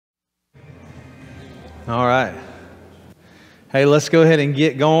All right. Hey, let's go ahead and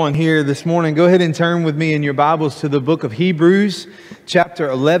get going here this morning. Go ahead and turn with me in your Bibles to the book of Hebrews, chapter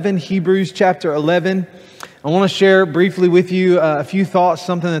 11. Hebrews, chapter 11. I want to share briefly with you a few thoughts,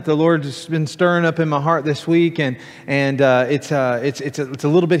 something that the Lord has been stirring up in my heart this week, and it's a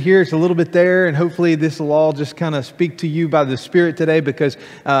little bit here, it's a little bit there, and hopefully this will all just kind of speak to you by the Spirit today, because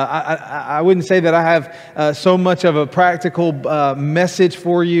I wouldn't say that I have so much of a practical message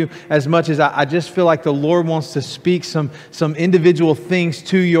for you as much as I just feel like the Lord wants to speak some individual things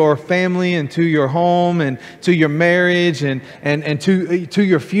to your family and to your home and to your marriage and to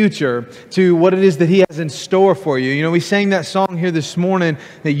your future, to what it is that He has in store for you. You know, we sang that song here this morning,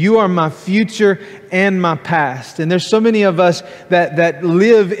 that you are my future and my past. And there's so many of us that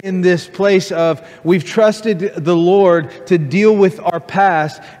live in this place of we've trusted the Lord to deal with our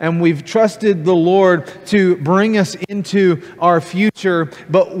past, and we've trusted the Lord to bring us into our future.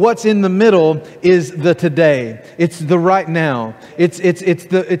 But what's in the middle is the today. It's the right now. It's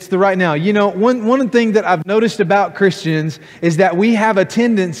the right now. You know, one thing that I've noticed about Christians is that we have a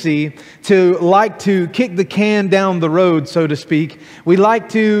tendency to like to kick the can down the road, so to speak. We like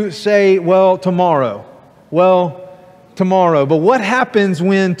to say, well, tomorrow. But what happens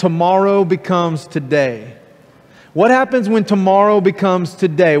when tomorrow becomes today? What happens when tomorrow becomes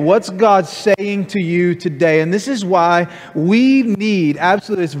today? What's God saying to you today? And this is why we need,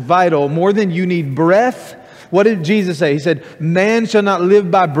 absolutely, it's vital, more than you need breath. What did Jesus say? He said, man shall not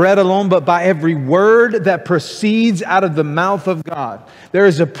live by bread alone, but by every word that proceeds out of the mouth of God. There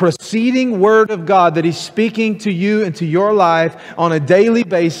is a proceeding word of God that He's speaking to you and to your life on a daily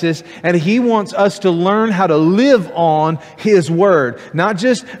basis. And He wants us to learn how to live on His word. Not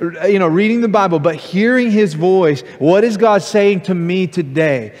just, reading the Bible, but hearing His voice. What is God saying to me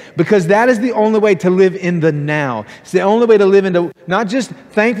today? Because that is the only way to live in the now. It's the only way to live into, not just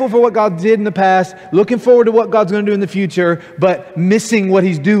thankful for what God did in the past, looking forward to what God's going to do in the future, but missing what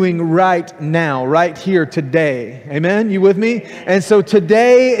He's doing right now, right here, today. Amen? You with me? And so today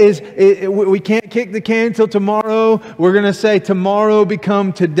we can't kick the can until tomorrow. We're going to say tomorrow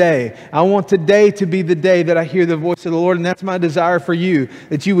become today. I want today to be the day that I hear the voice of the Lord, and that's my desire for you,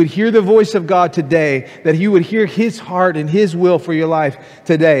 that you would hear the voice of God today, that you would hear His heart and His will for your life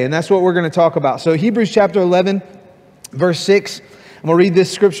today. And that's what we're going to talk about. So Hebrews chapter 11, verse 6. I'm going to read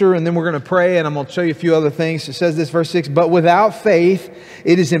this scripture and then we're going to pray, and I'm going to show you a few other things. It says this, verse 6, but without faith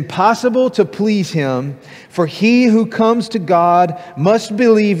it is impossible to please Him, for he who comes to God must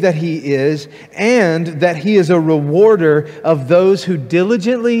believe that He is, and that He is a rewarder of those who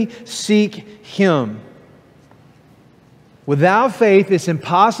diligently seek Him. Without faith it's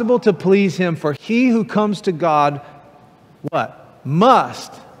impossible to please Him, for he who comes to God, what?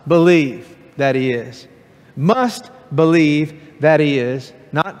 Must believe that He is. Must believe that He is,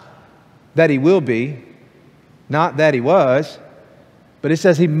 not that He will be, not that He was, but it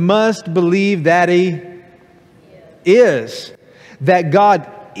says he must believe that He is. That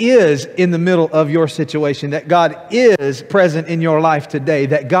God is in the middle of your situation, that God is present in your life today,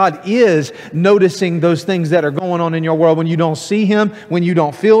 that God is noticing those things that are going on in your world when you don't see Him, when you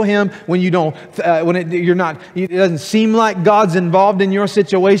don't feel Him, when you don't, it doesn't seem like God's involved in your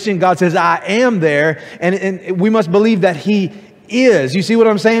situation. God says, I am there, and we must believe that He is. You see what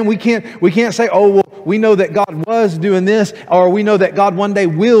I'm saying? We can't say, oh, well, we know that God was doing this, or we know that God one day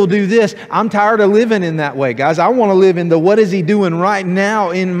will do this. I'm tired of living in that way, guys. I want to live in the what is He doing right now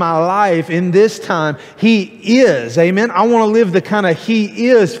in my life, in this time. He is. Amen. I want to live the kind of He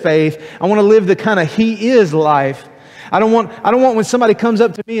is faith. I want to live the kind of He is life. I don't want when somebody comes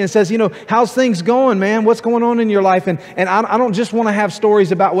up to me and says, how's things going, man? What's going on in your life? And I don't just want to have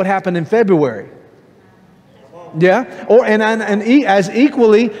stories about what happened in February. Yeah, and as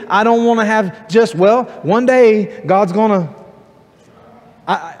equally, I don't want to have just, one day God's going to,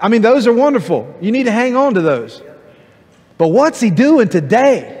 I mean, those are wonderful. You need to hang on to those. But what's He doing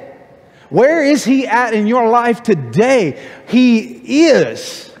today? Where is He at in your life today? He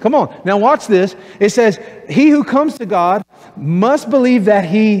is. Come on. Now watch this. It says, he who comes to God must believe that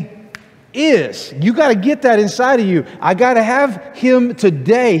He is. You got to get that inside of you. I got to have Him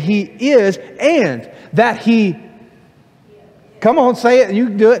today. He is, and that He, come on, say it, you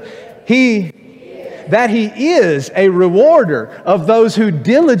can do it. That He is a rewarder of those who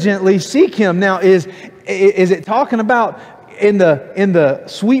diligently seek Him. Now, is it talking about in the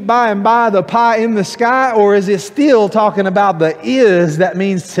sweet by and by, the pie in the sky, or is it still talking about the is? That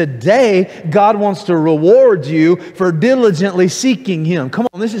means today God wants to reward you for diligently seeking Him. Come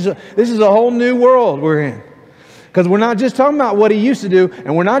on, this is a whole new world we're in. Because we're not just talking about what he used to do,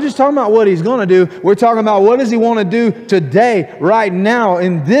 and we're not just talking about what he's going to do. We're talking about what does he want to do today, right now,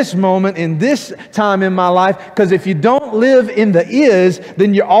 in this moment, in this time in my life. Because if you don't live in the is,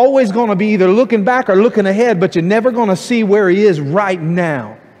 then you're always going to be either looking back or looking ahead, but you're never going to see where he is right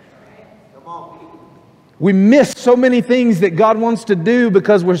now. We miss so many things that God wants to do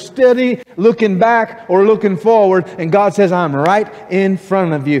because we're steady looking back or looking forward. And God says, I'm right in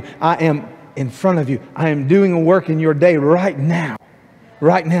front of you. I am in front of you. I am doing a work in your day right now.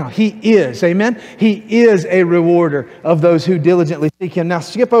 Right now. He is. Amen. He is a rewarder of those who diligently seek Him. Now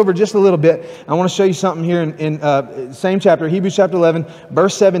skip over just a little bit. I want to show you something here in same chapter, Hebrews chapter 11,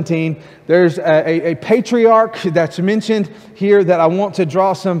 verse 17. There's a patriarch that's mentioned here that I want to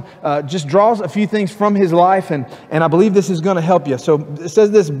draw just draws a few things from his life. And I believe this is going to help you. So it says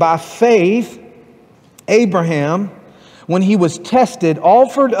this, by faith, Abraham, when he was tested,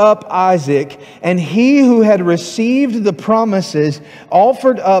 offered up Isaac, and he who had received the promises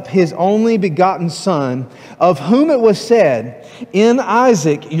offered up his only begotten son, of whom it was said, in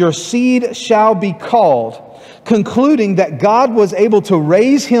Isaac your seed shall be called, concluding that God was able to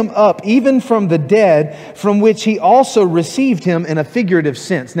raise him up even from the dead, from which he also received him in a figurative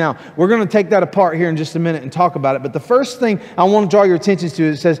sense. Now, we're going to take that apart here in just a minute and talk about it. But the first thing I want to draw your attention to,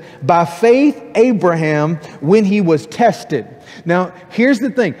 it says, by faith Abraham, when he was tested. Now, here's the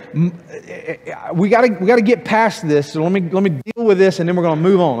thing. We got to get past this. So let me deal with this, and then we're going to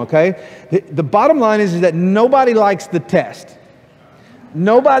move on, okay? The bottom line is that nobody likes the test.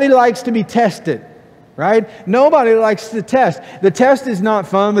 Nobody likes to be tested. Right? Nobody likes the test. The test is not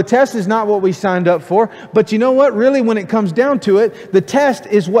fun. The test is not what we signed up for. But you know what? Really, when it comes down to it, the test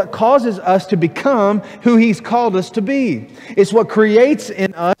is what causes us to become who He's called us to be. It's what creates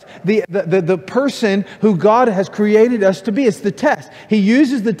in us the person who God has created us to be. It's the test. He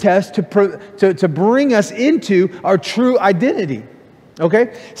uses the test to bring us into our true identity.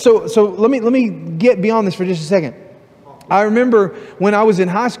 Okay? So let me get beyond this for just a second. I remember when I was in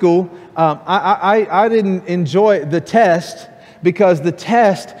high school, I didn't enjoy the test because the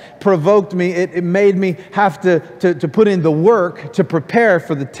test provoked me. It made me have to put in the work to prepare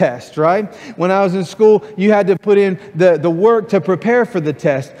for the test, right? When I was in school, you had to put in the work to prepare for the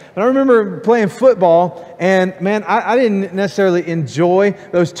test. But I remember playing football, and man, I didn't necessarily enjoy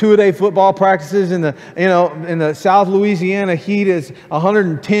those two-a-day football practices in the South Louisiana heat. It's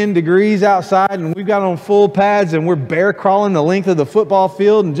 110 degrees outside, and we've got on full pads, and we're bear crawling the length of the football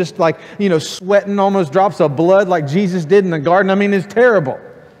field, and just like, sweating almost drops of blood like Jesus did in the garden. I mean, it's terrible.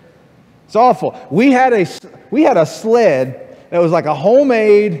 It's awful. We had a sled that was like a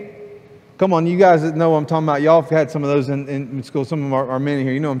homemade. Come on, you guys that know what I'm talking about. Y'all have had some of those in school. Some of our men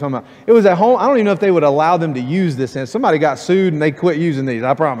here, you know what I'm talking about. It was at home. I don't even know if they would allow them to use this. And somebody got sued and they quit using these.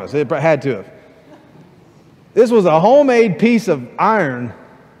 I promise. It had to have. This was a homemade piece of iron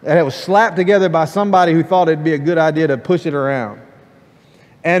that it was slapped together by somebody who thought it'd be a good idea to push it around.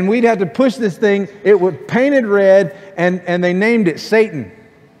 And we'd have to push this thing. It was painted red, and they named it Satan.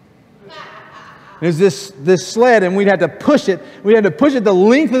 There's this sled, and we'd have to push it. We had to push it the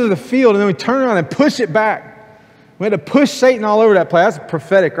length of the field, and then we turn around and push it back. We had to push Satan all over that place. That's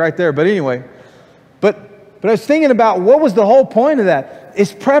prophetic right there. But anyway, but I was thinking about what was the whole point of that?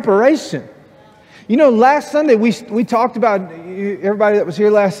 It's preparation. Last Sunday we talked about, everybody that was here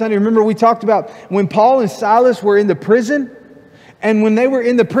last Sunday, remember we talked about when Paul and Silas were in the prison? And when they were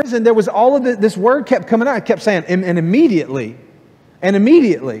in the prison, there was all of this word kept coming out. It kept saying, and immediately, and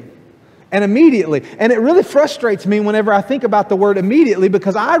immediately, and immediately. And it really frustrates me whenever I think about the word immediately,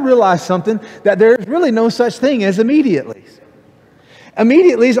 because I realize something, that there's really no such thing as immediatelys.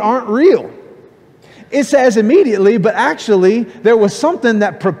 Immediatelys aren't real. It says immediately, but actually there was something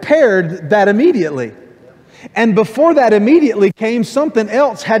that prepared that immediately. And before that immediately came, something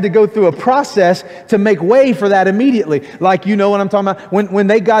else had to go through a process to make way for that immediately. Like, you know what I'm talking about? When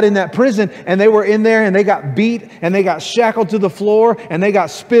they got in that prison and they were in there and they got beat and they got shackled to the floor and they got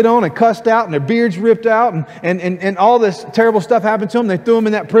spit on and cussed out and their beards ripped out and all this terrible stuff happened to them. They threw them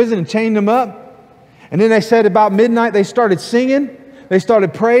in that prison and chained them up. And then they said about midnight they started singing. They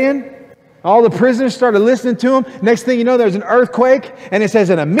started praying. All the prisoners started listening to them. Next thing you know, there's an earthquake, and it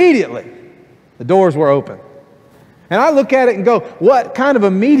says, and immediately the doors were open. And I look at it and go, what kind of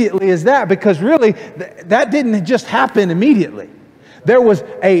immediately is that? Because really, that didn't just happen immediately. There was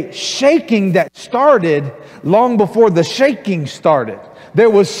a shaking that started long before the shaking started. There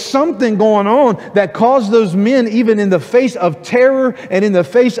was something going on that caused those men, even in the face of terror and in the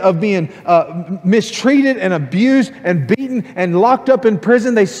face of being mistreated and abused and beaten and locked up in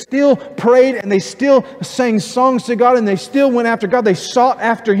prison, they still prayed and they still sang songs to God and they still went after God. They sought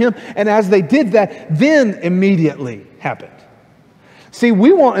after Him. And as they did that, then immediately happened. See,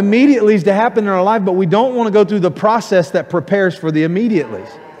 we want immediatelys to happen in our life, but we don't want to go through the process that prepares for the immediatelys.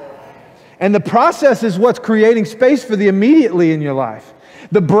 And the process is what's creating space for the immediately in your life.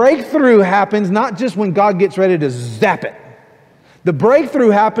 The breakthrough happens not just when God gets ready to zap it. The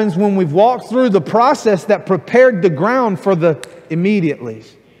breakthrough happens when we've walked through the process that prepared the ground for the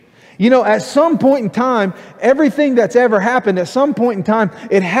immediatelys. You know, at some point in time, everything that's ever happened, at some point in time,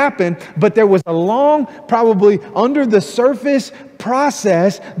 it happened, but there was a long, probably under the surface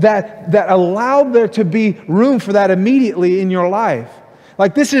process that allowed there to be room for that immediately in your life.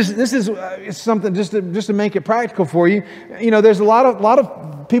 Like this is something just to make it practical for you. You know, there's a lot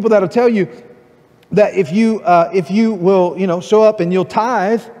of people that'll tell you that if you will, show up and you'll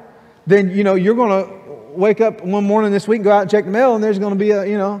tithe, then you're going to wake up one morning this week and go out and check the mail, and there's going to be a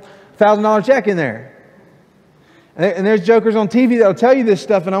 $1,000 check in there. And there's jokers on TV that'll tell you this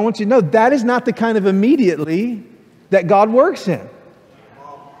stuff, and I want you to know that is not the kind of immediately that God works in.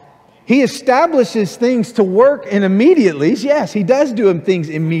 He establishes things to work in immediately. Yes, He does do things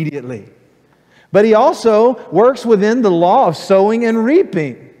immediately. But He also works within the law of sowing and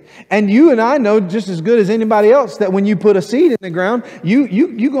reaping. And you and I know just as good as anybody else that when you put a seed in the ground, you're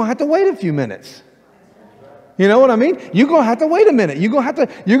going to have to wait a few minutes. You know what I mean? You're going to have to wait a minute. You're going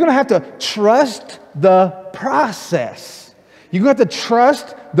to have to trust the process. You're going to have to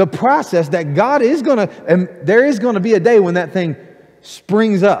trust the process that God is going to, and there is going to be a day when that thing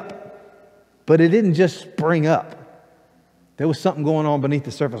springs up. But it didn't just spring up. There was something going on beneath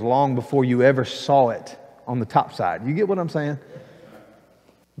the surface long before you ever saw it on the top side. You get what I'm saying?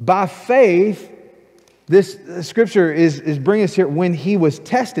 By faith, this scripture is bringing us here when he was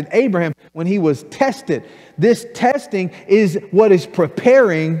tested. Abraham, when he was tested. This testing is what is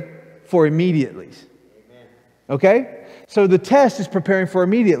preparing for immediatelys. Okay? So the test is preparing for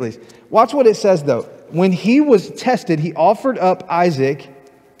immediatelys. Watch what it says though. When he was tested, he offered up Isaac.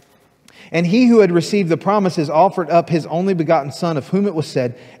 And he who had received the promises offered up his only begotten son, of whom it was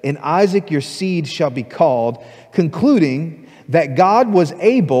said, "In Isaac your seed shall be called," concluding that God was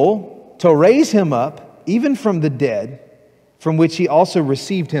able to raise him up, even from the dead, from which he also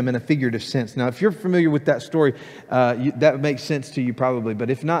received him in a figurative sense. Now, if you're familiar with that story, that makes sense to you probably. But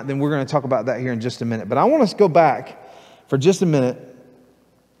if not, then we're going to talk about that here in just a minute. But I want us to go back for just a minute.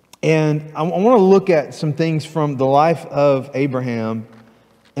 And I want to look at some things from the life of Abraham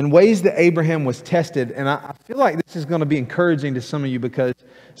and ways that Abraham was tested. And I feel like this is going to be encouraging to some of you, because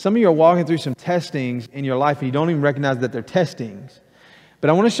some of you are walking through some testings in your life and you don't even recognize that they're testings. But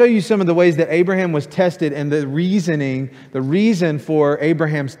I want to show you some of the ways that Abraham was tested and the reason for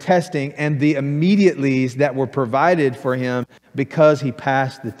Abraham's testing and the immediatelys that were provided for him because he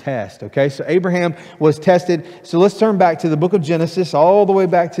passed the test. Okay, so Abraham was tested. So let's turn back to the book of Genesis, all the way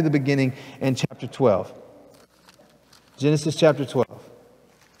back to the beginning in chapter 12. Genesis chapter 12.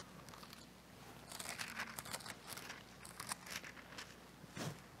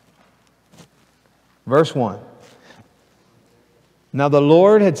 Verse 1. Now the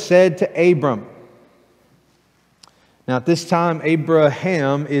Lord had said to Abram. Now at this time,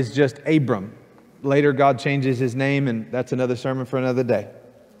 Abraham is just Abram. Later, God changes his name, and that's another sermon for another day.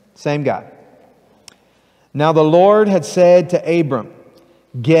 Same guy. Now the Lord had said to Abram,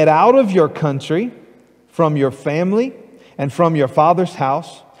 "Get out of your country, from your family, and from your father's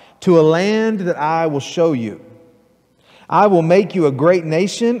house, to a land that I will show you. I will make you a great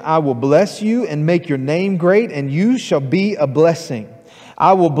nation. I will bless you and make your name great, and you shall be a blessing.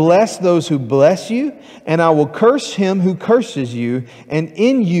 I will bless those who bless you, and I will curse him who curses you, and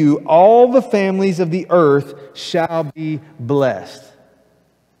in you all the families of the earth shall be blessed."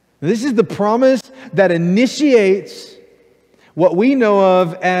 This is the promise that initiates what we know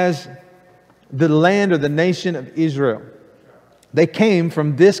of as the land or the nation of Israel. They came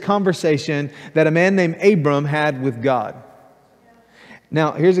from this conversation that a man named Abram had with God.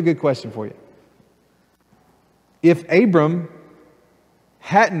 Now, here's a good question for you. If Abram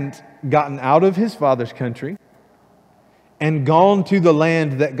hadn't gotten out of his father's country and gone to the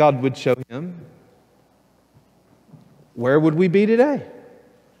land that God would show him, where would we be today?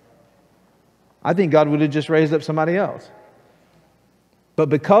 I think God would have just raised up somebody else. But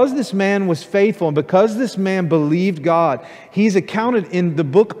because this man was faithful and because this man believed God, he's accounted in the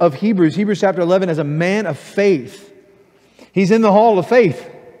book of Hebrews, Hebrews chapter 11, as a man of faith. He's in the hall of faith.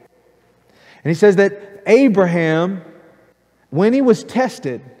 And he says that Abraham, when he was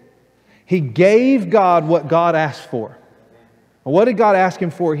tested, he gave God what God asked for. What did God ask him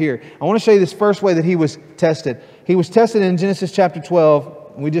for here? I want to show you this first way that he was tested. He was tested in Genesis chapter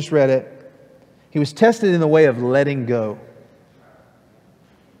 12. We just read it. He was tested in the way of letting go.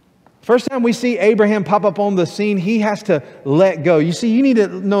 First time we see Abraham pop up on the scene, he has to let go. You see, you need to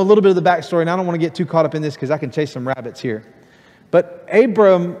know a little bit of the backstory, and I don't want to get too caught up in this because I can chase some rabbits here. But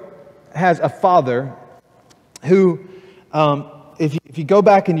Abram has a father who, if you go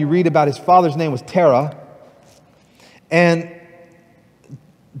back and you read about his father's name was Terah, and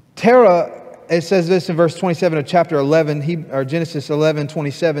Terah, it says this in verse 27 of chapter 11, or Genesis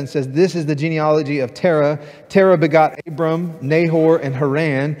 11:27 says, this is the genealogy of Terah. Terah begot Abram, Nahor, and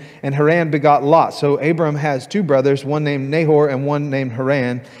Haran begot Lot. So Abram has two brothers, one named Nahor and one named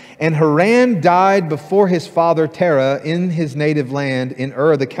Haran. And Haran died before his father Terah in his native land in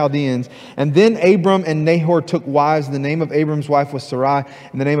Ur of the Chaldeans. And then Abram and Nahor took wives. The name of Abram's wife was Sarai,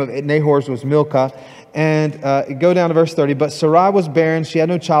 and the name of Nahor's was Milcah. And go down to verse 30. But Sarai was barren, she had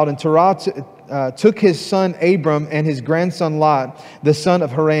no child, and Terah took his son Abram and his grandson Lot, the son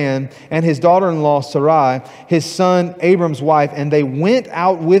of Haran, and his daughter-in-law Sarai, his son Abram's wife, and they went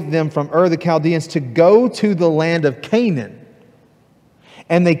out with them from Ur the Chaldeans to go to the land of Canaan.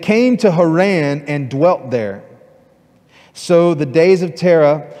 And they came to Haran and dwelt there. So the days of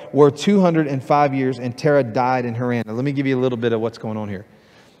Terah were 205 years, and Terah died in Haran. Now let me give you a little bit of what's going on here.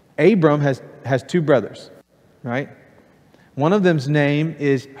 Abram has two brothers, right? One of them's name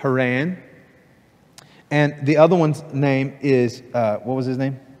is Haran, and the other one's name is, what was his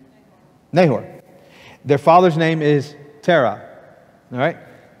name? Nahor. Their father's name is Terah, all right?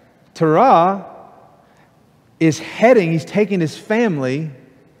 Terah is heading, he's taking his family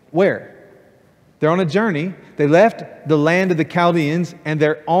where? They're on a journey. They left the land of the Chaldeans, and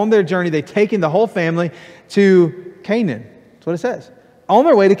they're on their journey. They've taken the whole family to Canaan. That's what it says. On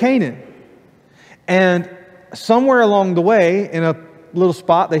their way to Canaan. And somewhere along the way, in a little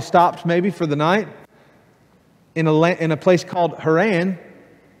spot, they stopped maybe for the night in a place called Haran.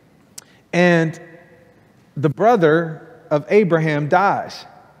 And the brother of Abraham dies.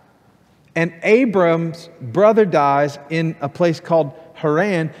 And Abram's brother dies in a place called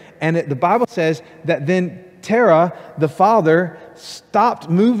Haran. And the Bible says that then Terah, the father, stopped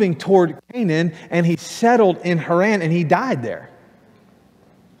moving toward Canaan, and he settled in Haran, and he died there.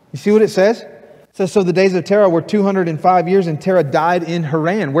 You see what it says? It says, so the days of Terah were 205 years, and Terah died in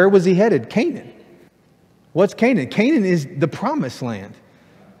Haran. Where was he headed? Canaan. What's Canaan? Canaan is the promised land.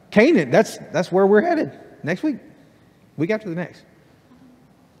 Canaan, that's where we're headed. Next week. Week after the next.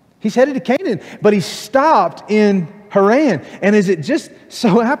 He's headed to Canaan, but he stopped in Haran. And as it just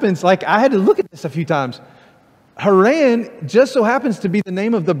so happens, like I had to look at this a few times, Haran just so happens to be the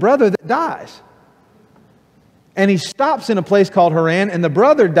name of the brother that dies. And he stops in a place called Haran, and the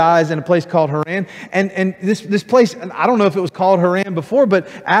brother dies in a place called Haran. And this place, I don't know if it was called Haran before, but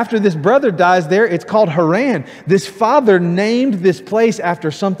after this brother dies there, it's called Haran. This father named this place after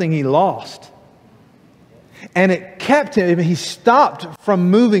something he lost. And it kept him, he stopped from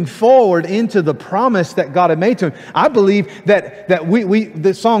moving forward into the promise that God had made to him. I believe that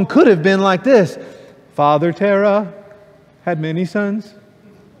the song could have been like this. Father Terah had many sons.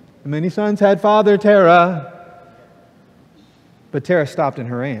 Many sons had Father Terah. But Terah stopped in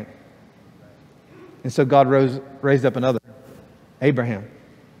Haran. And so God raised up another, Abraham.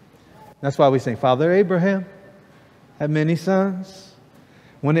 That's why we sing, Father Abraham had many sons.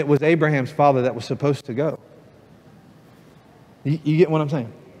 When it was Abraham's father that was supposed to go. You get what I'm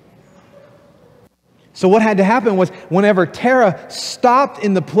saying? So what had to happen was whenever Terah stopped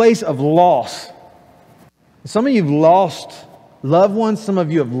in the place of loss. Some of you have lost loved ones. Some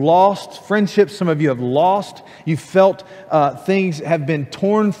of you have lost friendships. Some of you have lost. You felt things have been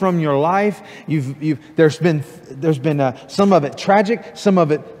torn from your life. There's been some of it tragic. Some of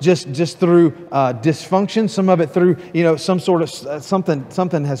it just through dysfunction. Some of it through some sort of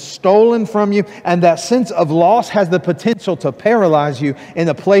something has stolen from you. And that sense of loss has the potential to paralyze you in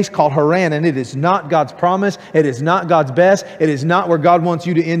a place called Haran. And it is not God's promise. It is not God's best. It is not where God wants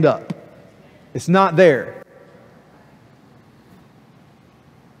you to end up. It's not there.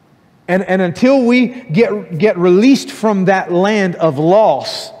 And until we get released from that land of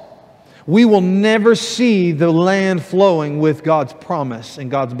loss, we will never see the land flowing with God's promise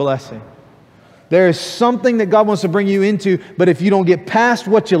and God's blessing. There is something that God wants to bring you into, but if you don't get past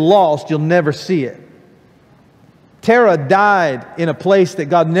what you lost, you'll never see it. Terah died in a place that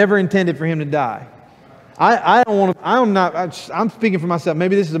God never intended for him to die. I don't want to, I'm speaking for myself.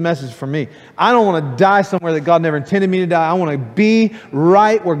 Maybe this is a message for me. I don't want to die somewhere that God never intended me to die. I want to be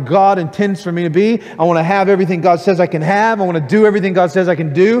right where God intends for me to be. I want to have everything God says I can have. I want to do everything God says I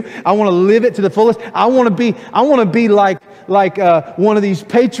can do. I want to live it to the fullest. I want to be like one of these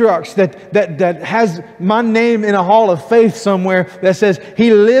patriarchs that has my name in a hall of faith somewhere that says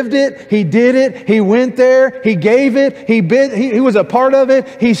he lived it, he did it, he went there, he gave it, he was a part of it,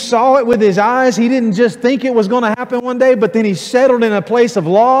 he saw it with his eyes. He didn't just think it was going to happen one day, but then he settled in a place of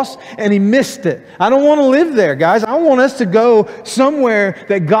loss and he missed it. I don't want to live there, guys. I want us to go somewhere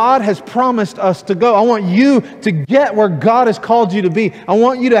that God has promised us to go. I want you to get where God has called you to be. I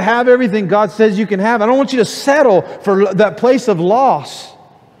want you to have everything God says you can have. I don't want you to settle for that place of loss,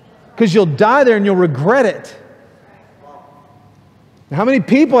 because you'll die there and you'll regret it. How many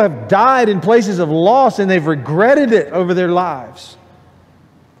people have died in places of loss and they've regretted it over their lives?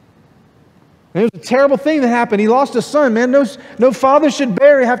 And it was a terrible thing that happened. He lost a son, man. No father should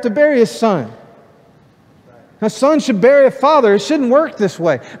have to bury his son. A son should bury a father. It shouldn't work this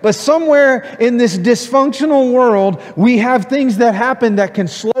way. But somewhere in this dysfunctional world, we have things that happen that can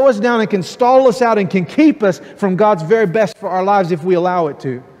slow us down and can stall us out and can keep us from God's very best for our lives if we allow it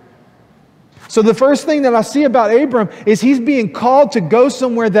to. So the first thing that I see about Abram is he's being called to go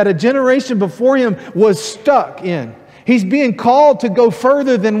somewhere that a generation before him was stuck in. He's being called to go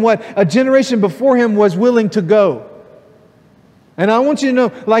further than what a generation before him was willing to go. And I want you to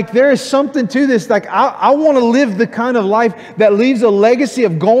know, like, there is something to this. Like, I want to live the kind of life that leaves a legacy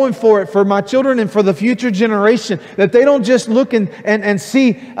of going for it for my children and for the future generation. That they don't just look and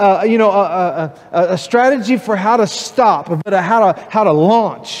see, a strategy for how to stop, but how to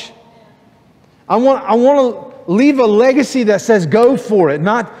launch. I want to leave a legacy that says go for it,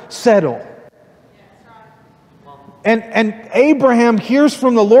 not settle. And Abraham hears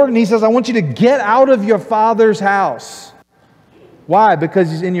from the Lord and he says, I want you to get out of your father's house. Why? Because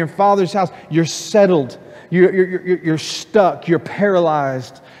he's in your father's house. You're settled. You're stuck. You're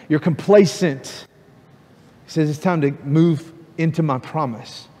paralyzed. You're complacent. He says, it's time to move into my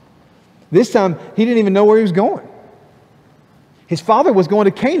promise. This time, he didn't even know where he was going. His father was going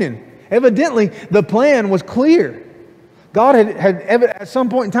to Canaan. Evidently, the plan was clear. God had at some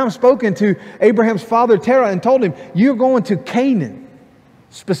point in time spoken to Abraham's father Terah and told him, you're going to Canaan.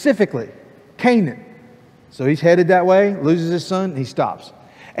 Specifically, Canaan. So he's headed that way, loses his son, and he stops.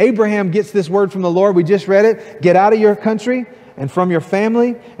 Abraham gets this word from the Lord. We just read it. Get out of your country and from your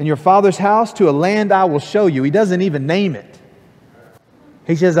family and your father's house to a land I will show you. He doesn't even name it.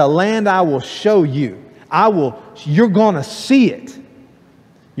 He says, a land I will show you. You're going to see it.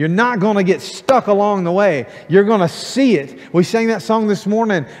 You're not going to get stuck along the way. You're going to see it. We sang that song this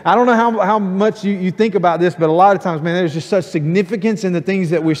morning. I don't know how much you think about this, but a lot of times, man, there's just such significance in the things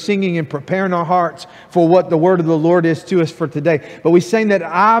that we're singing and preparing our hearts for what the word of the Lord is to us for today. But we sang that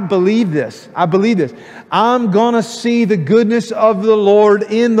I believe this. I believe this. I'm going to see the goodness of the Lord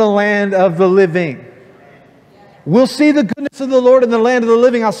in the land of the living. We'll see the goodness of the Lord in the land of the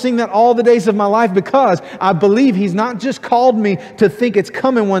living. I'll sing that all the days of my life because I believe He's not just called me to think it's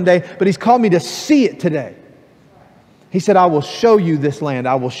coming one day, but He's called me to see it today. He said, I will show you this land.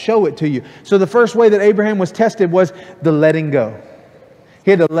 I will show it to you. So the first way that Abraham was tested was the letting go.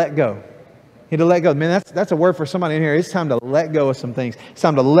 He had to let go. He had to let go. Man, that's a word for somebody in here. It's time to let go of some things. It's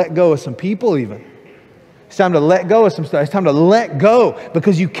time to let go of some people even. It's time to let go of some stuff. It's time to let go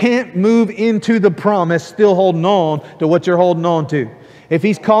because you can't move into the promise still holding on to what you're holding on to. If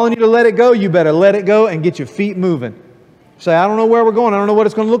He's calling you to let it go, you better let it go and get your feet moving. Say, I don't know where we're going. I don't know what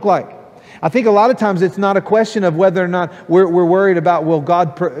it's going to look like. I think a lot of times it's not a question of whether or not we're worried about will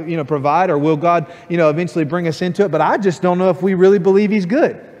God provide or will God eventually bring us into it. But I just don't know if we really believe He's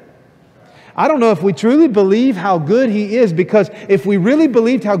good. I don't know if we truly believe how good He is, because if we really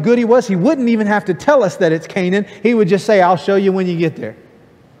believed how good He was, He wouldn't even have to tell us that it's Canaan. He would just say, I'll show you when you get there.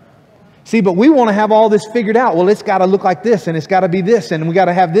 See, but we want to have all this figured out. Well, it's got to look like this, and it's got to be this, and we got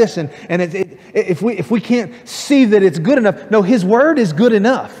to have this. And if we can't see that it's good enough, no, His Word is good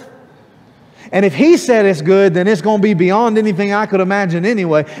enough. And if He said it's good, then it's going to be beyond anything I could imagine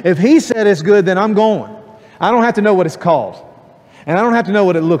anyway. If He said it's good, then I'm going. I don't have to know what it's called. And I don't have to know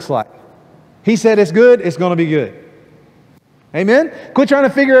what it looks like. He said it's good, it's going to be good. Amen? Quit trying to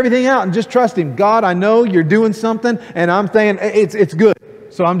figure everything out and just trust Him. God, I know You're doing something, and I'm saying it's good.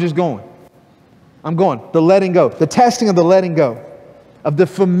 So I'm just going. I'm going. The letting go. The testing of the letting go. Of the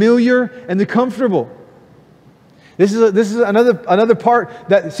familiar and the comfortable. This is another part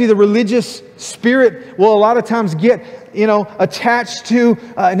that, see, the religious spirit will a lot of times get, attached to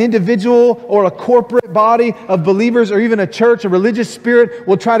an individual or a corporate body of believers or even a church. A religious spirit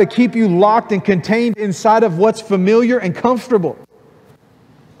will try to keep you locked and contained inside of what's familiar and comfortable.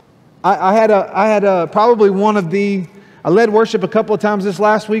 I led worship a couple of times this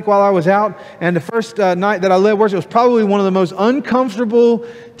last week while I was out, and the first night that I led worship was probably one of the most uncomfortable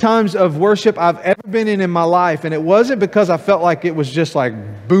times of worship I've ever been in my life. And it wasn't because I felt like it was just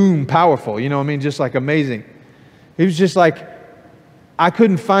like boom, powerful, just like amazing. It was just like I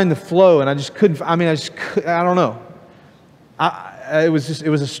couldn't find the flow, and I just couldn't. I don't know. It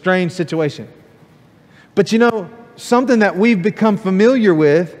was a strange situation. But something that we've become familiar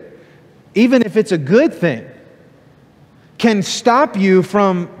with, even if it's a good thing, can stop you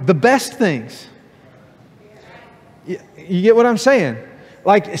from the best things. You get what I'm saying?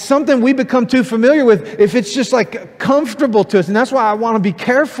 Like something we become too familiar with, if it's just like comfortable to us. And that's why I want to be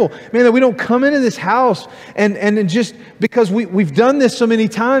careful, man, that we don't come into this house and just because we've done this so many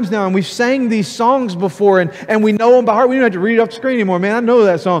times now, and we've sang these songs before, and we know them by heart. We don't have to read it off the screen anymore, man. I know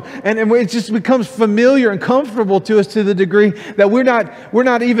that song. And it just becomes familiar and comfortable to us to the degree that we're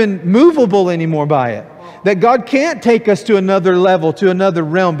not even movable anymore by it. That God can't take us to another level, to another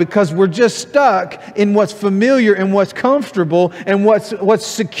realm, because we're just stuck in what's familiar and what's comfortable and what's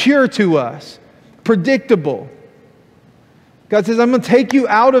secure to us, predictable. God says, I'm going to take you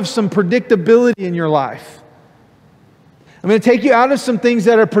out of some predictability in your life. I'm going to take you out of some things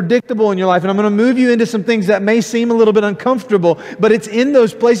that are predictable in your life, and I'm going to move you into some things that may seem a little bit uncomfortable, but it's in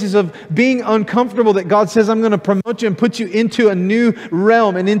those places of being uncomfortable that God says, I'm going to promote you and put you into a new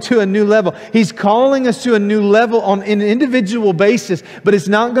realm and into a new level. He's calling us to a new level on an individual basis, but it's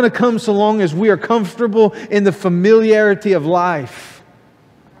not going to come so long as we are comfortable in the familiarity of life.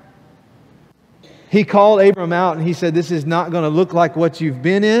 He called Abram out and he said, this is not going to look like what you've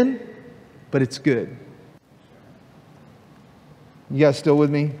been in, but it's good. You guys still with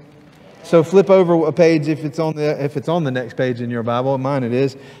me? So flip over a page if it's on the next page in your Bible. Mine it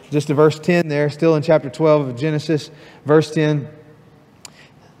is. Just to verse 10 there, still in chapter 12 of Genesis, verse 10.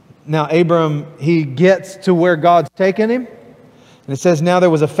 Now Abram, he gets to where God's taken him. And it says, now there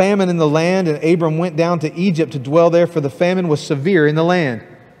was a famine in the land, and Abram went down to Egypt to dwell there, for the famine was severe in the land.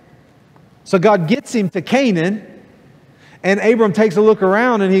 So God gets him to Canaan, and Abram takes a look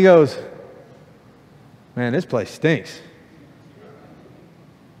around and he goes, man, this place stinks.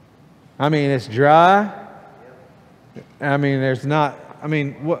 I mean, it's dry. I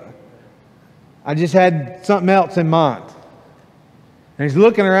mean, what? I just had something else in mind. And he's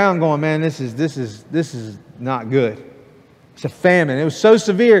looking around going, man, this is not good. It's a famine. It was so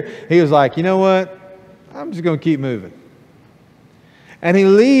severe. He was like, you know what? I'm just going to keep moving. And he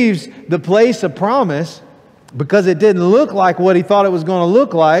leaves the place of promise because it didn't look like what he thought it was going to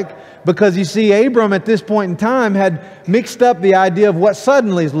look like. Because you see, Abram at this point in time had mixed up the idea of what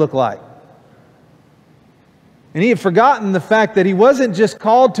suddenlies look like. And he had forgotten the fact that he wasn't just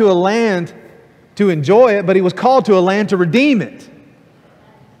called to a land to enjoy it, but he was called to a land to redeem it.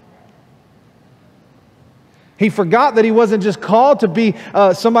 He forgot that he wasn't just called to be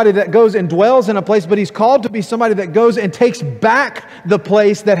somebody that goes and dwells in a place, but he's called to be somebody that goes and takes back the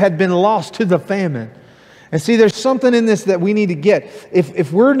place that had been lost to the famine. And see, there's something in this that we need to get.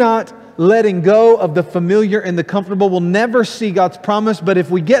 If we're not letting go of the familiar and the comfortable, we'll never see God's promise. But if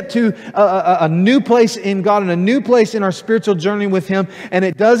we get to a new place in God and a new place in our spiritual journey with Him, and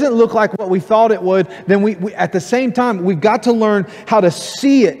it doesn't look like what we thought it would, then we at the same time, we've got to learn how to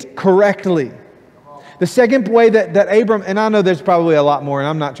see it correctly. The second way that Abram, and I know there's probably a lot more, and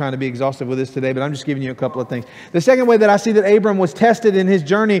I'm not trying to be exhaustive with this today, but I'm just giving you a couple of things. The second way that I see that Abram was tested in his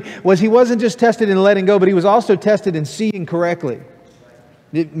journey was he wasn't just tested in letting go, but he was also tested in seeing correctly.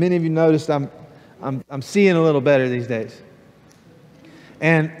 Many of you noticed I'm seeing a little better these days.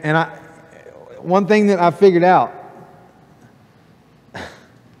 And one thing that I figured out,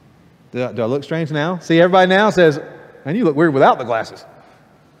 do I look strange now? See, everybody now says, man, you look weird without the glasses.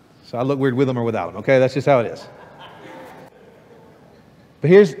 So I look weird with them or without them. Okay, that's just how it is. But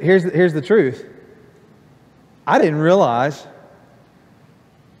here's the truth. I didn't realize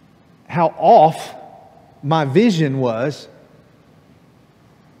how off my vision was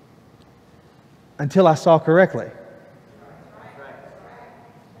until I saw correctly.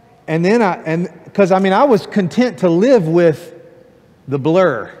 And then because I was content to live with the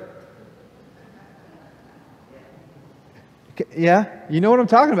blur. Yeah, you know what I'm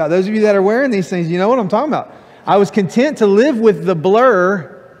talking about. Those of you that are wearing these things, you know what I'm talking about. I was content to live with the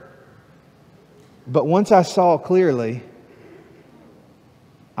blur, but once I saw clearly,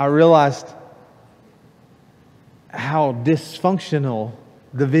 I realized how dysfunctional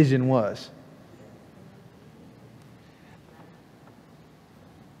the vision was.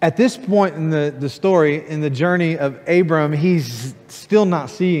 At this point in the story, in the journey of Abram, he's still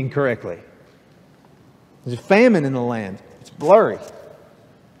not seeing correctly. There's a famine in the land. It's blurry.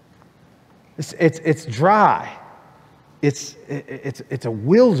 It's dry. It's a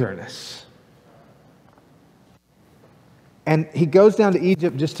wilderness. And he goes down to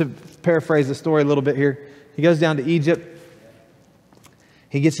Egypt, just to paraphrase the story a little bit here. He goes down to Egypt.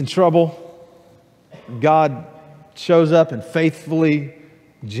 He gets in trouble. God shows up and faithfully,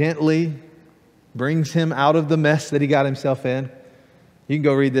 gently brings him out of the mess that he got himself in. You can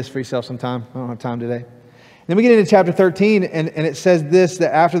go read this for yourself sometime. I don't have time today. Then we get into chapter 13, and it says this,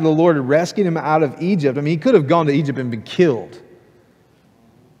 that after the Lord had rescued him out of Egypt, I mean, he could have gone to Egypt and been killed.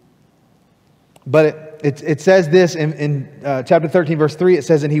 But it says this in chapter 13, verse 3, it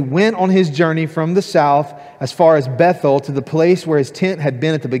says, and he went on his journey from the south as far as Bethel to the place where his tent had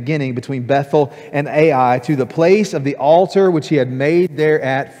been at the beginning between Bethel and Ai, to the place of the altar which he had made there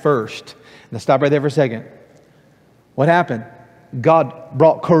at first. Now stop right there for a second. What happened? God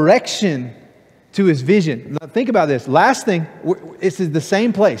brought correction to his vision. Now think about this. Last thing, this is the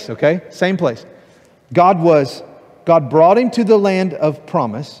same place, okay? Same place. God brought him to the land of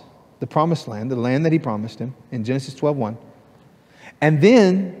promise, the promised land, the land that he promised him in Genesis 12:1. And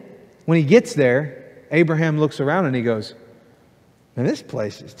then when he gets there, Abraham looks around and he goes, man, this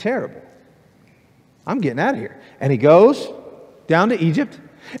place is terrible. I'm getting out of here. And he goes down to Egypt.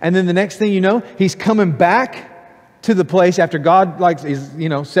 And then the next thing you know, he's coming back to the place after God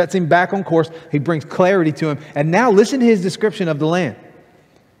sets him back on course. He brings clarity to him. And now listen to his description of the land.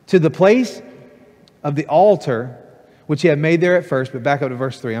 To the place of the altar which he had made there at first, but back up to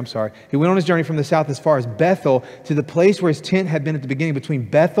verse 3, I'm sorry. He went on his journey from the south as far as Bethel to the place where his tent had been at the beginning between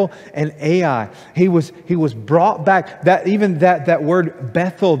Bethel and Ai. He was brought back. That word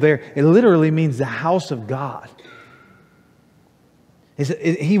Bethel there, it literally means the house of God.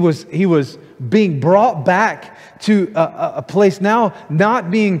 He was being brought back to a place now not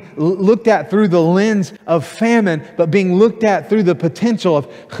being looked at through the lens of famine, but being looked at through the potential of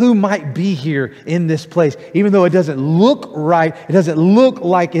who might be here in this place. Even though it doesn't look right, it doesn't look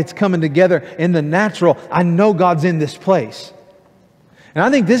like it's coming together in the natural, I know God's in this place. And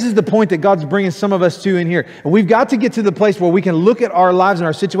I think this is the point that God's bringing some of us to in here. And we've got to get to the place where we can look at our lives and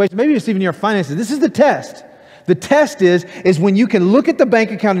our situation, maybe it's even your finances. This is the test. The test is when you can look at the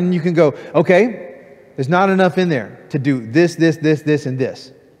bank account and you can go, okay, there's not enough in there to do this, and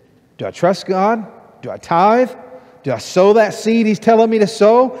this. Do I trust God? Do I tithe? Do I sow that seed He's telling me to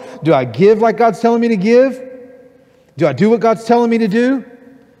sow? Do I give like God's telling me to give? Do I do what God's telling me to do?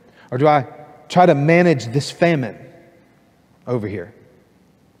 Or do I try to manage this famine over here?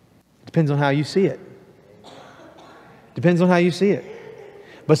 Depends on how you see it. Depends on how you see it.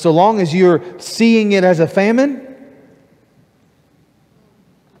 But so long as you're seeing it as a famine,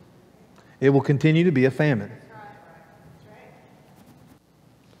 it will continue to be a famine.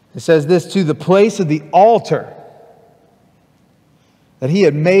 It says this, to the place of the altar that he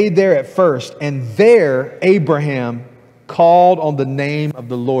had made there at first, and there Abraham called on the name of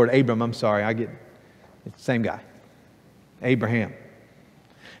the Lord. It's the same guy. Abraham.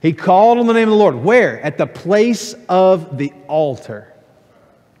 He called on the name of the Lord. Where? At the place of the altar.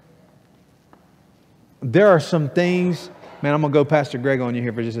 There are some things, man, I'm going to go Pastor Greg on you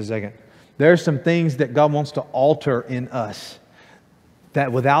here for just a second. There are some things that God wants to alter in us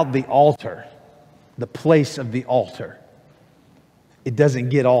that without the altar, the place of the altar, it doesn't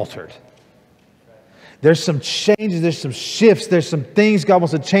get altered. There's some changes, there's some shifts, there's some things God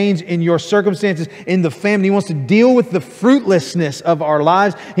wants to change in your circumstances, in the family. He wants to deal with the fruitlessness of our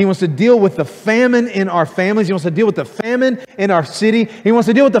lives. He wants to deal with the famine in our families. He wants to deal with the famine in our city. He wants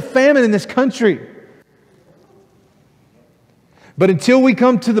to deal with the famine in this country. But until we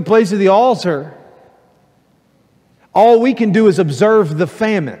come to the place of the altar, all we can do is observe the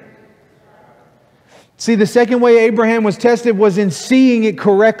famine. See, the second way Abraham was tested was in seeing it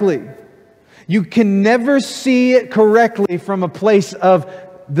correctly. You can never see it correctly from a place of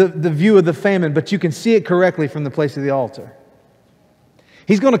the view of the famine, but you can see it correctly from the place of the altar.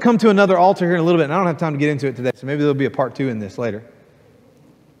 He's going to come to another altar here in a little bit, and I don't have time to get into it today, so maybe there'll be a part 2 in this later.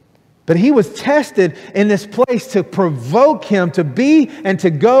 But he was tested in this place to provoke him to be and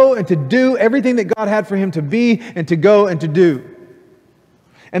to go and to do everything that God had for him to be and to go and to do.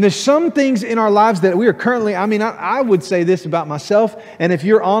 And there's some things in our lives that we are currently, I would say this about myself, and if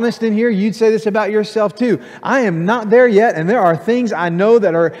you're honest in here, you'd say this about yourself too. I am not there yet, and there are things I know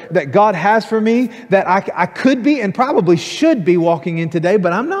that God has for me that I could be and probably should be walking in today,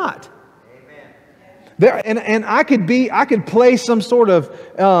 but I'm not. And I could play some sort of,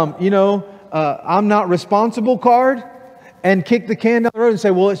 I'm not responsible card and kick the can down the road and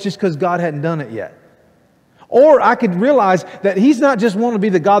say, well, it's just because God hadn't done it yet. Or I could realize that He's not just wanting to be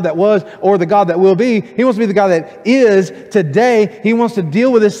the God that was or the God that will be. He wants to be the God that is today. He wants to deal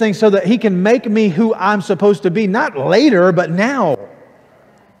with this thing so that He can make me who I'm supposed to be. Not later, but now.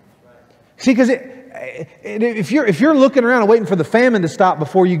 See, because if you're looking around and waiting for the famine to stop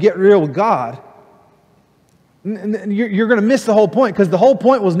before you get real with God, you're going to miss the whole point, because the whole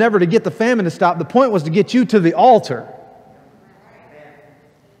point was never to get the famine to stop. The point was to get you to the altar.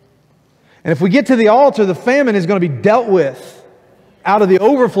 And if we get to the altar, the famine is going to be dealt with out of the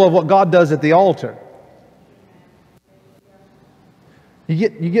overflow of what God does at the altar. You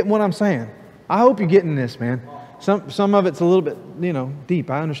get what I'm saying? I hope you're getting this, man. Some of it's a little bit,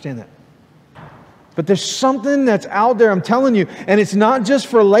 deep. I understand that. But there's something that's out there, I'm telling you, and it's not just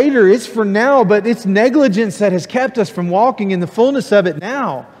for later, it's for now, but it's negligence that has kept us from walking in the fullness of it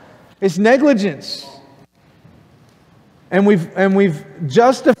now. It's negligence. And we've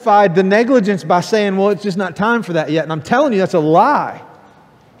justified the negligence by saying, well, it's just not time for that yet. And I'm telling you, that's a lie.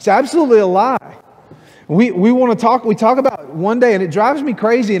 It's absolutely a lie. We talk about one day, and it drives me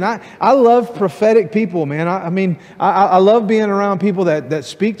crazy. And I love prophetic people, man. I love being around people that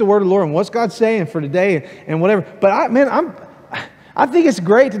speak the word of the Lord and what's God saying for today and whatever. But I think it's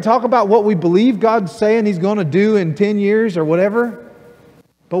great to talk about what we believe God's saying He's going to do in 10 years or whatever.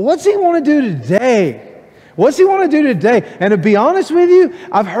 But what's He want to do today? What's He want to do today? And to be honest with you,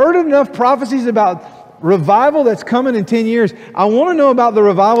 I've heard enough prophecies about revival that's coming in 10 years. I want to know about the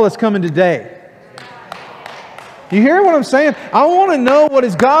revival that's coming today. You hear what I'm saying? I want to know what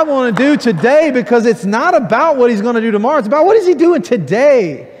does God want to do today, because it's not about what He's going to do tomorrow. It's about what is He doing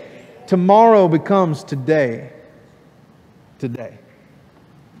today. Tomorrow becomes today. Today.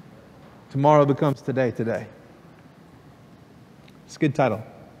 Tomorrow becomes today. Today. It's a good title.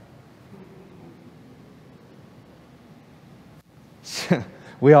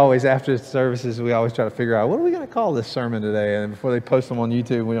 We always, after services, we always try to figure out, what are we going to call this sermon today? And before they post them on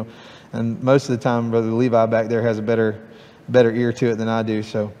YouTube, and most of the time, Brother Levi back there has a better ear to it than I do.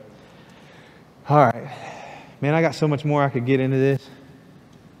 So, all right. Man, I got so much more I could get into this.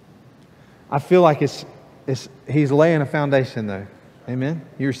 I feel like He's laying a foundation, though. Amen?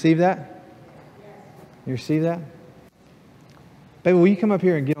 You receive that? You receive that? Baby, will you come up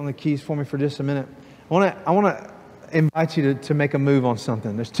here and get on the keys for me for just a minute? I want to invite you to make a move on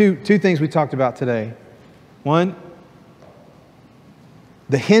something. There's two things we talked about today. One,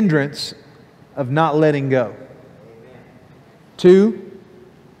 the hindrance of not letting go. Two,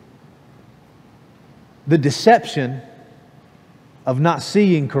 the deception of not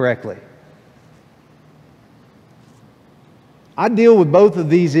seeing correctly. I deal with both of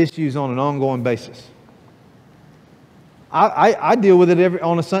these issues on an ongoing basis. I deal with it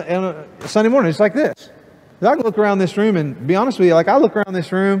on a Sunday morning. It's like this. I can look around this room and be honest with you, I look around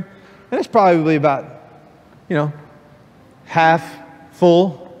this room and it's probably about, half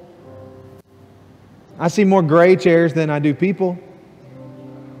full. I see more gray chairs than I do people.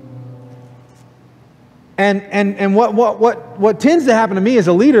 And what tends to happen to me as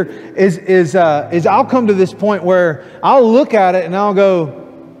a leader is I'll come to this point where I'll look at it and I'll go,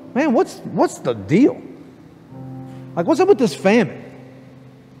 man, what's the deal? What's up with this famine?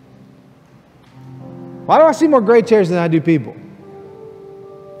 Why do I see more gray chairs than I do people?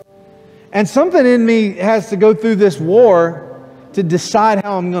 And something in me has to go through this war to decide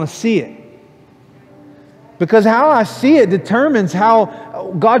how I'm going to see it. Because how I see it determines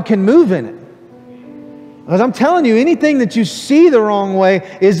how God can move in it. Because I'm telling you, anything that you see the wrong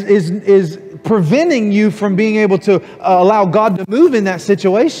way is preventing you from being able to allow God to move in that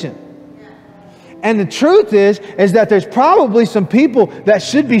situation. And the truth is that there's probably some people that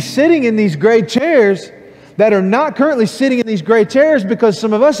should be sitting in these gray chairs that are not currently sitting in these gray chairs because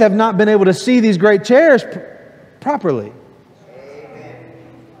some of us have not been able to see these gray chairs properly.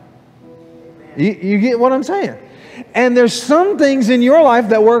 You get what I'm saying? And there's some things in your life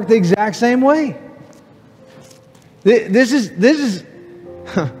that work the exact same way. This is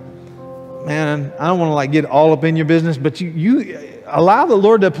man, I don't want to get all up in your business, but you allow the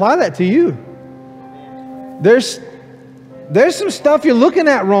Lord to apply that to you. There's some stuff you're looking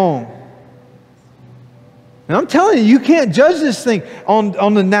at wrong. And I'm telling you, you can't judge this thing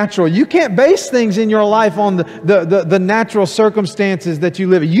on the natural. You can't base things in your life on the natural circumstances that you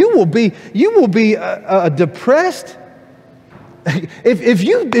live in. You will be depressed. If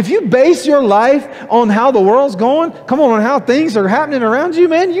you base your life on how the world's going, on how things are happening around you,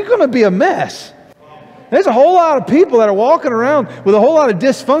 man, you're going to be a mess. There's a whole lot of people that are walking around with a whole lot of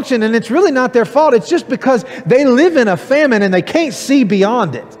dysfunction, and it's really not their fault. It's just because they live in a famine and they can't see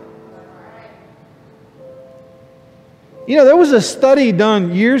beyond it. You know, there was a study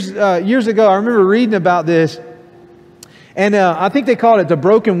done years ago. I remember reading about this, and I think they called it the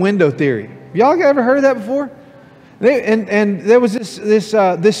broken window theory. Y'all ever heard of that before? And there was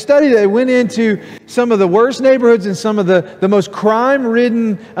this study that went into some of the worst neighborhoods and some of the most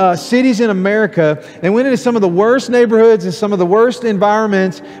crime-ridden cities in America. They went into some of the worst neighborhoods and some of the worst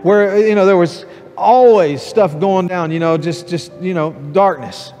environments where, you know, there was always stuff going down, you know, just you know,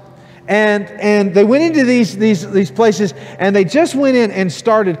 darkness. And they went into these places, and they just went in and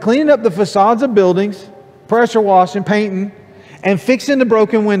started cleaning up the facades of buildings, pressure washing, painting, and fixing the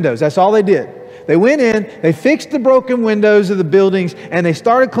broken windows. That's all they did. They went in, they fixed the broken windows of the buildings, and they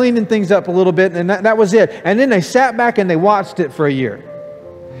started cleaning things up a little bit, and that was it. And then they sat back and they watched it for a year.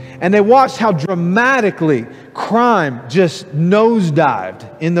 And they watched how dramatically crime just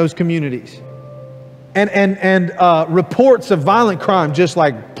nosedived in those communities. And reports of violent crime just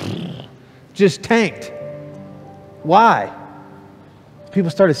tanked. Why?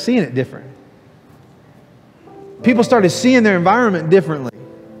 People started seeing it different. People started seeing their environment differently.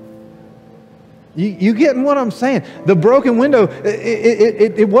 You getting what I'm saying? The broken window,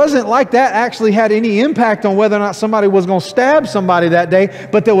 it wasn't like that actually had any impact on whether or not somebody was going to stab somebody that day,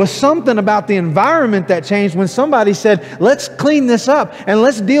 but there was something about the environment that changed when somebody said, let's clean this up and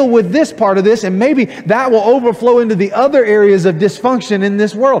let's deal with this part of this, and maybe that will overflow into the other areas of dysfunction in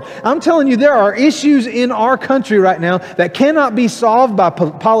this world. I'm telling you, there are issues in our country right now that cannot be solved by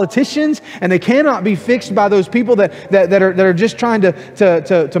politicians, and they cannot be fixed by those people that are just trying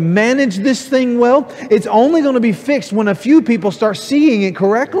to manage this thing well. It's only going to be fixed when a few people start seeing it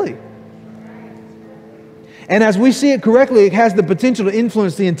correctly. And as we see it correctly, it has the potential to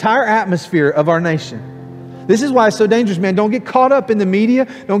influence the entire atmosphere of our nation. This is why it's so dangerous, man. Don't get caught up in the media.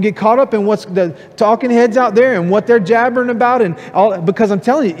 Don't get caught up in what's the talking heads out there and what they're jabbering about, and all, because I'm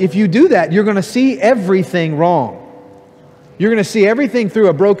telling you, if you do that, you're going to see everything wrong. You're going to see everything through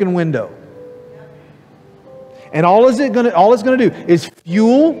a broken window. And all it's going to do is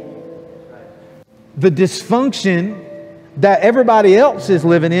fuel the dysfunction that everybody else is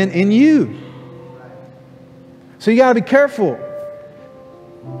living in you. So you got to be careful.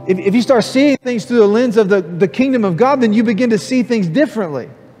 If you start seeing things through the lens of the kingdom of God, then you begin to see things differently.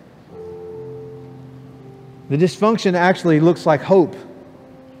 The dysfunction actually looks like hope.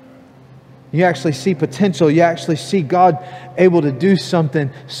 You actually see potential. You actually see God able to do something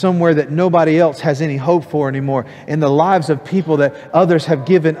somewhere that nobody else has any hope for anymore, in the lives of people that others have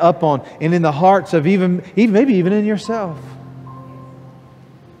given up on, and in the hearts of maybe even in yourself.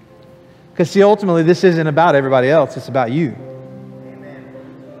 Because see, ultimately, this isn't about everybody else. It's about you.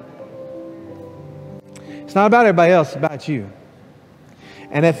 It's not about everybody else. It's about you.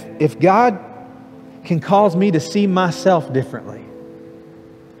 And if God can cause me to see myself differently,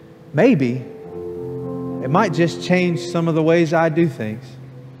 maybe it might just change some of the ways I do things.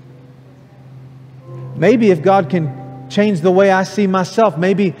 Maybe if God can change the way I see myself,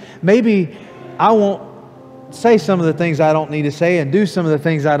 maybe I won't say some of the things I don't need to say and do some of the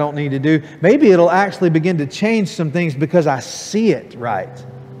things I don't need to do. Maybe it'll actually begin to change some things because I see it right.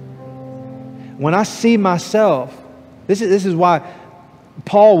 When I see myself, this is why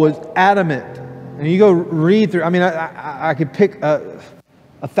Paul was adamant. And you go read through, I mean, I could pick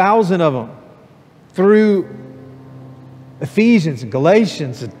 1,000 of them through Ephesians and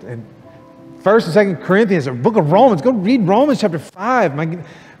Galatians and 1st and 2nd Corinthians, or book of Romans. Go read Romans chapter 5.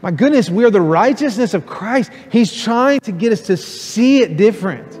 My goodness, we are the righteousness of Christ. He's trying to get us to see it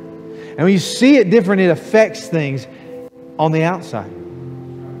different. And when you see it different, it affects things on the outside.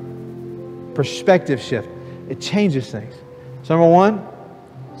 Perspective shift. It changes things. So number one,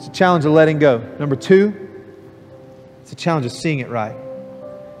 it's a challenge of letting go. Number two, it's a challenge of seeing it right.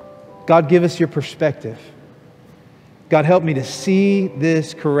 God, give us your perspective. God, help me to see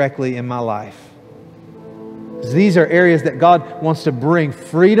this correctly in my life. These are areas that God wants to bring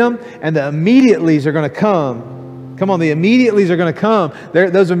freedom, and the immediatelys are going to come. Come on, the immediatelys are going to come.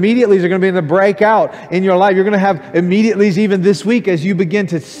 Those immediatelys are going to begin to break out in your life. You're going to have immediatelys even this week as you begin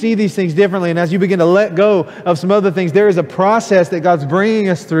to see these things differently, and as you begin to let go of some other things. There is a process that God's bringing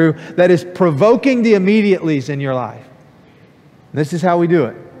us through that is provoking the immediatelys in your life. This is how we do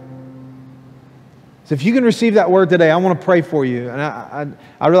it. So if you can receive that word today, I want to pray for you. And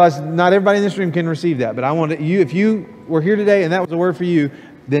I realize not everybody in this room can receive that, but I want you, if you were here today and that was a word for you,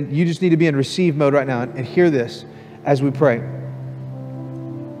 then you just need to be in receive mode right now and hear this as we pray.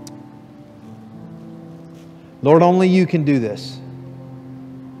 Lord, only you can do this.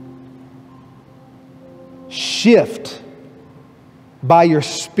 shift by your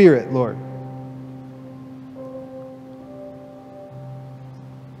Spirit, Lord.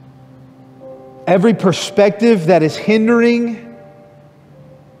 Every perspective that is hindering,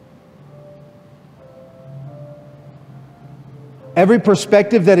 every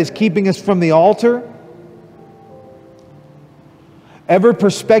perspective that is keeping us from the altar, every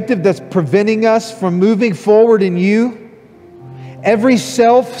perspective that's preventing us from moving forward in You, every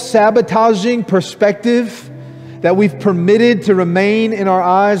self-sabotaging perspective that we've permitted to remain in our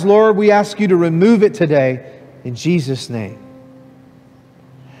eyes, Lord, we ask You to remove it today in Jesus' name.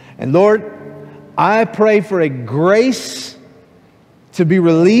 And Lord, I pray for a grace to be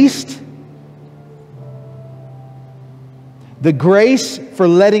released, the grace for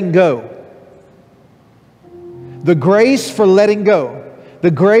letting go, the grace for letting go, the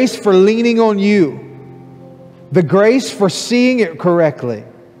grace for leaning on You, the grace for seeing it correctly,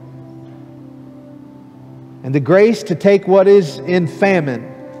 and the grace to take what is in famine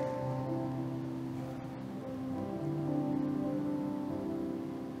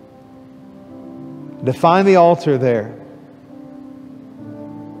to find the altar there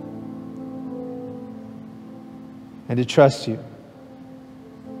and to trust You.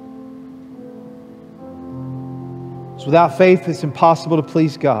 So without faith, it's impossible to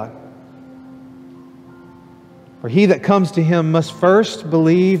please God. For he that comes to Him must first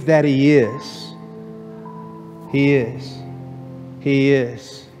believe that He is. He is. He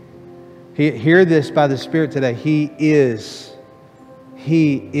is. Hear this by the Spirit today. He is.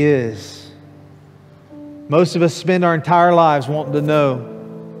 He is. Most of us spend our entire lives wanting to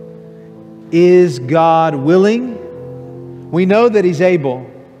know, is God willing? We know that He's able,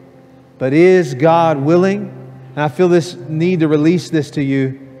 but is God willing? And I feel this need to release this to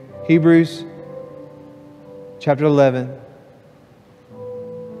you. Hebrews chapter 11,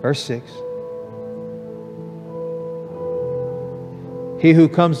 verse 6. He who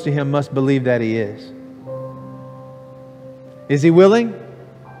comes to Him must believe that He is. Is He willing?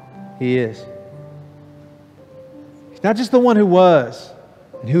 He is. He's not just the one who was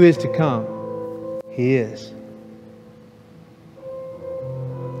and who is to come. He is.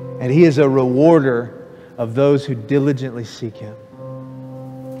 And He is a rewarder of those who diligently seek Him.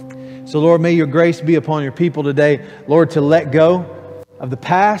 So Lord, may Your grace be upon Your people today, Lord, to let go of the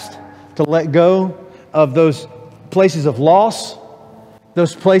past, to let go of those places of loss,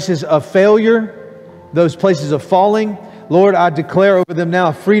 those places of failure, those places of falling. Lord, I declare over them now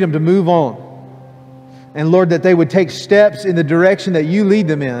a freedom to move on. And Lord, that they would take steps in the direction that You lead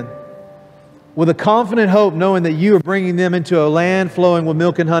them in, with a confident hope, knowing that You are bringing them into a land flowing with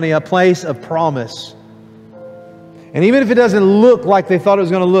milk and honey, a place of promise. And even if it doesn't look like they thought it was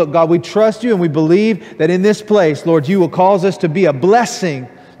going to look, God, we trust You and we believe that in this place, Lord, You will cause us to be a blessing,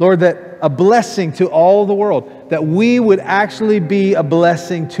 Lord, that a blessing to all the world, that we would actually be a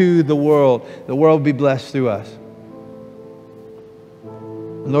blessing to the world. The world will be blessed through us.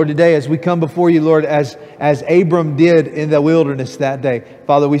 And Lord, today as we come before You, Lord, as Abram did in the wilderness that day,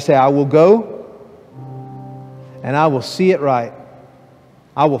 Father, we say, I will go and I will see it right.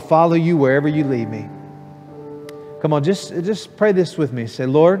 I will follow You wherever You lead me. Come on, just pray this with me. Say,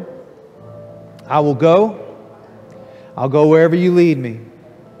 Lord, I will go. I'll go wherever You lead me.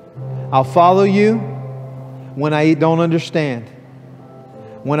 I'll follow You when I don't understand,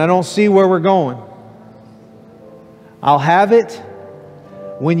 when I don't see where we're going. I'll have it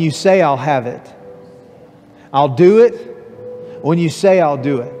when You say I'll have it. I'll do it when You say I'll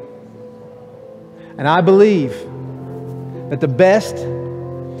do it. And I believe that the best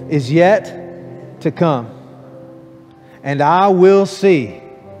is yet to come. And I will see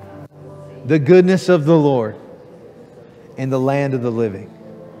the goodness of the Lord in the land of the living.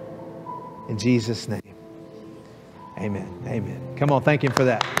 In Jesus' name. Amen. Amen. Come on, thank Him for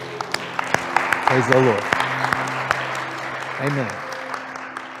that. Praise the Lord. Amen.